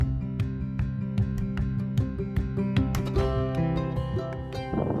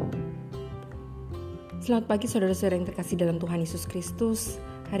Selamat pagi saudara-saudara yang terkasih dalam Tuhan Yesus Kristus.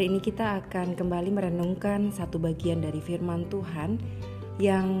 Hari ini kita akan kembali merenungkan satu bagian dari firman Tuhan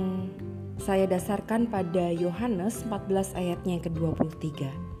yang saya dasarkan pada Yohanes 14 ayatnya yang ke-23.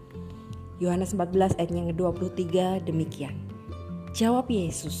 Yohanes 14 ayatnya yang ke-23 demikian. Jawab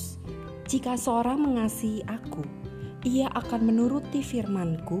Yesus, "Jika seorang mengasihi aku, ia akan menuruti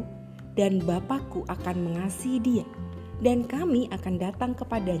firman-Ku, dan Bapa-Ku akan mengasihi dia, dan kami akan datang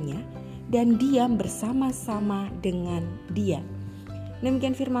kepadanya dan diam bersama-sama dengan dia."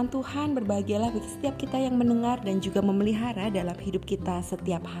 Demikian firman Tuhan. Berbahagialah bagi setiap kita yang mendengar dan juga memelihara dalam hidup kita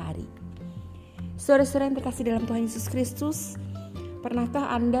setiap hari. Saudara-saudara yang terkasih dalam Tuhan Yesus Kristus,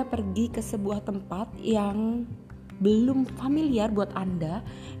 pernahkah Anda pergi ke sebuah tempat yang belum familiar buat Anda,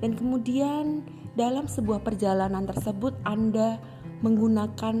 dan kemudian dalam sebuah perjalanan tersebut Anda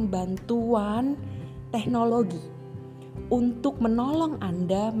menggunakan bantuan teknologi untuk menolong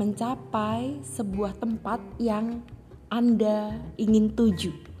Anda mencapai sebuah tempat yang Anda ingin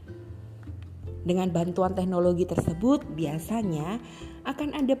tuju. Dengan bantuan teknologi tersebut biasanya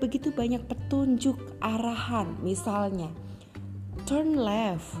akan ada begitu banyak petunjuk arahan, misalnya turn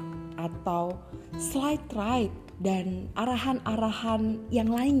left atau slide right dan arahan-arahan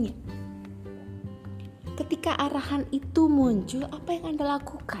yang lainnya. Ketika arahan itu muncul, apa yang Anda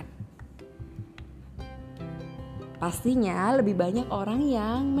lakukan? Pastinya lebih banyak orang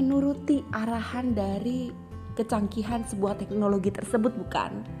yang menuruti arahan dari kecanggihan sebuah teknologi tersebut,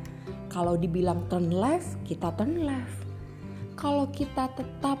 bukan? Kalau dibilang turn left, kita turn left. Kalau kita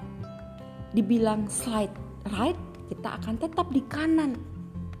tetap dibilang slide right, kita akan tetap di kanan.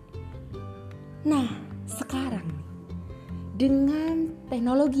 Nah, sekarang dengan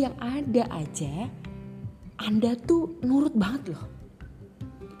teknologi yang ada aja, Anda tuh nurut banget loh.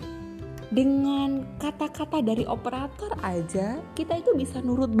 Dengan kata-kata dari operator aja, kita itu bisa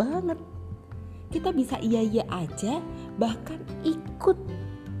nurut banget. Kita bisa iya-iya aja, bahkan ikut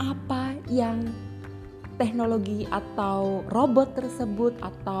apa yang teknologi atau robot tersebut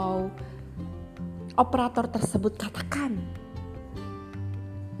atau operator tersebut katakan.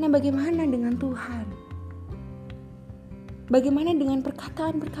 Nah, bagaimana dengan Tuhan? Bagaimana dengan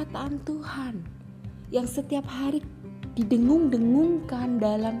perkataan-perkataan Tuhan yang setiap hari didengung-dengungkan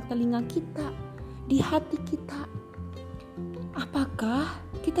dalam telinga kita, di hati kita? Apakah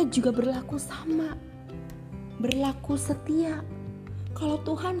kita juga berlaku sama, berlaku setia? Kalau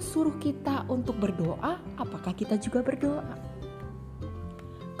Tuhan suruh kita untuk berdoa, apakah kita juga berdoa?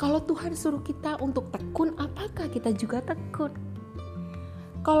 Kalau Tuhan suruh kita untuk tekun, apakah kita juga tekun?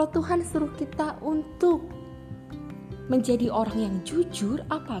 Kalau Tuhan suruh kita untuk menjadi orang yang jujur,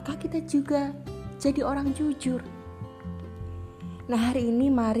 apakah kita juga jadi orang jujur? Nah, hari ini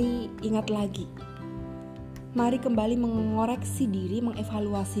mari ingat lagi. Mari kembali mengoreksi diri,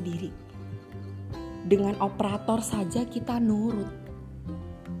 mengevaluasi diri. Dengan operator saja kita nurut.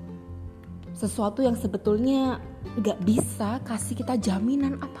 Sesuatu yang sebetulnya gak bisa kasih kita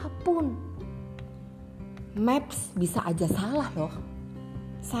jaminan apapun. Maps bisa aja salah loh.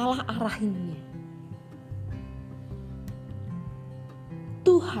 Salah arahinnya.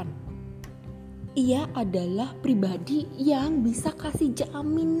 Tuhan, Ia adalah pribadi yang bisa kasih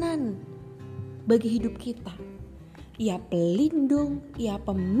jaminan bagi hidup kita. Ia pelindung, Ia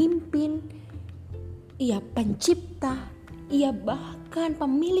pemimpin, Ia pencipta, Ia bahkan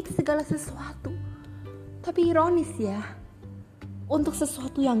pemilik segala sesuatu. Tapi ironis ya, untuk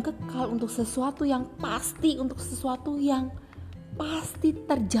sesuatu yang kekal, untuk sesuatu yang pasti, untuk sesuatu yang pasti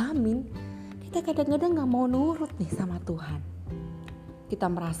terjamin, kita kadang-kadang gak mau nurut nih sama Tuhan. Kita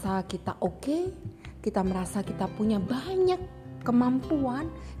merasa kita oke, kita merasa kita punya banyak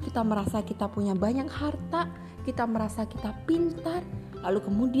kemampuan, kita merasa kita punya banyak harta, kita merasa kita pintar, lalu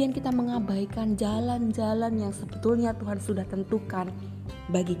kemudian kita mengabaikan jalan-jalan yang sebetulnya Tuhan sudah tentukan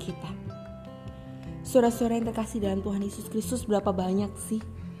bagi kita. Saudara-saudara yang terkasih dalam Tuhan Yesus Kristus, berapa banyak sih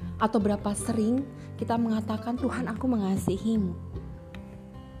atau berapa sering kita mengatakan, "Tuhan, aku mengasihimu."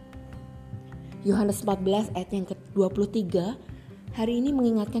 Yohanes 14 ayat yang ke-23 hari ini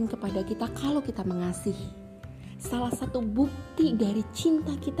mengingatkan kepada kita kalau kita mengasihi. Salah satu bukti dari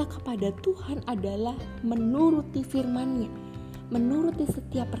cinta kita kepada Tuhan adalah menuruti firman-Nya, menuruti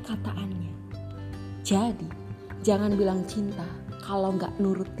setiap perkataannya. Jadi, jangan bilang cinta kalau gak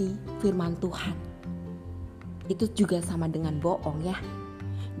nuruti firman Tuhan. Itu juga sama dengan bohong ya.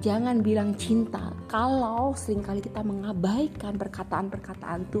 Jangan bilang cinta kalau seringkali kita mengabaikan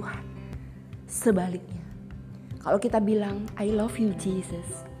perkataan-perkataan Tuhan. Sebaliknya, kalau kita bilang I love you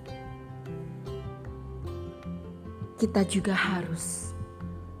Jesus, kita juga harus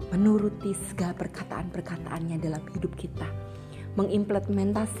menuruti segala perkataan-perkataannya dalam hidup kita,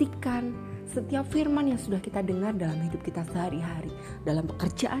 mengimplementasikan setiap firman yang sudah kita dengar dalam hidup kita sehari-hari, dalam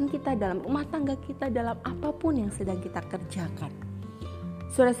pekerjaan kita, dalam rumah tangga kita, dalam apapun yang sedang kita kerjakan.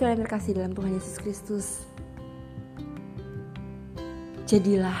 Saudara-saudara yang terkasih dalam Tuhan Yesus Kristus,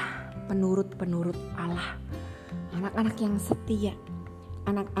 jadilah penurut-penurut Allah, anak-anak yang setia,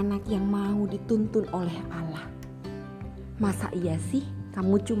 anak-anak yang mau dituntun oleh Allah. Masa iya sih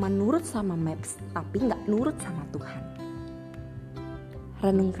kamu cuma nurut sama Maps tapi gak nurut sama Tuhan?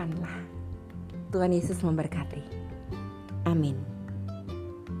 Renungkanlah. Tuhan Yesus memberkati. Amin.